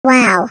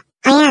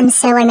am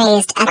so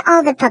amazed at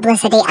all the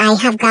publicity I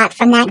have got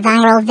from that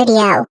viral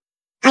video.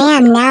 I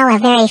am now a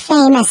very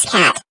famous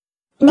cat.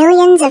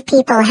 Millions of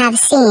people have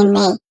seen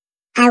me.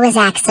 I was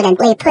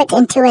accidentally put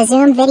into a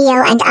Zoom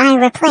video and I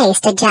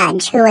replaced a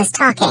judge who was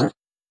talking.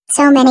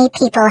 So many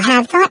people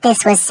have thought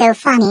this was so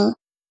funny.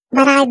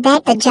 But I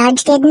bet the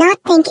judge did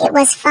not think it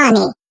was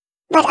funny.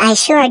 But I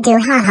sure do,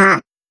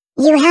 haha.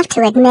 You have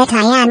to admit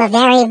I am a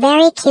very,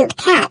 very cute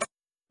cat.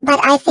 But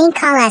I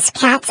think all us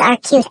cats are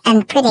cute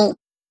and pretty.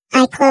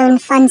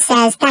 IcloneFun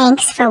says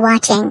thanks for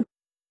watching.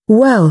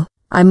 Well,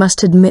 I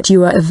must admit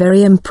you are a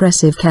very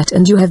impressive cat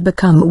and you have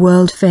become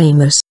world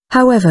famous.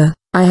 However,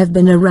 I have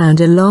been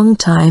around a long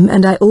time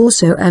and I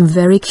also am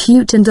very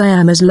cute and I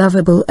am as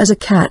lovable as a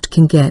cat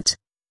can get.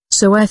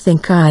 So I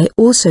think I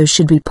also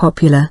should be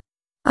popular.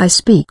 I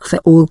speak for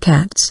all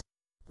cats.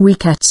 We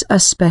cats are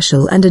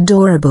special and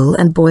adorable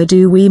and boy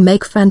do we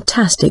make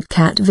fantastic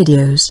cat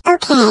videos.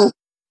 Okay.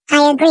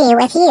 I agree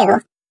with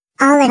you.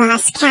 All of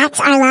us cats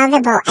are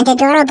lovable and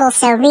adorable,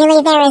 so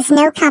really there is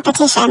no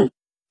competition.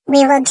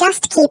 We will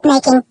just keep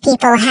making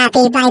people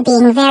happy by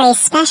being very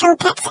special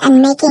pets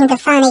and making the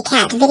funny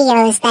cat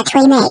videos that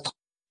we make.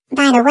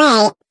 By the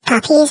way,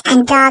 puppies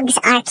and dogs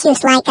are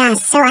cute like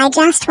us, so I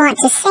just want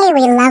to say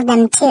we love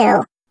them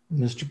too.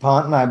 Mr.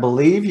 Ponton, I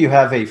believe you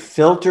have a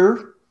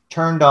filter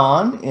turned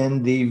on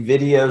in the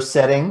video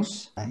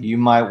settings. You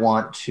might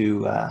want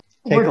to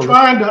take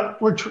a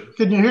look.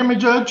 Can you hear me,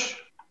 Judge?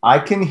 I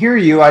can hear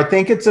you. I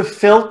think it's a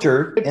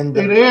filter. It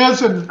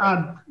is, and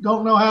I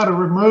don't know how to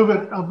remove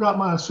it. I've got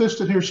my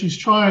assistant here. She's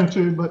trying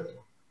to, but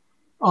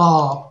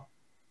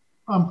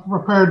I'm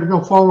prepared to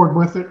go forward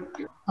with it.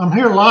 I'm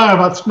here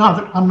live.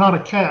 I'm not a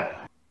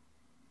cat.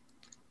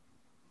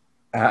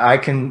 I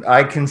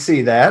can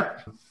see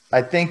that.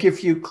 I think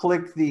if you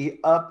click the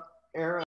up arrow.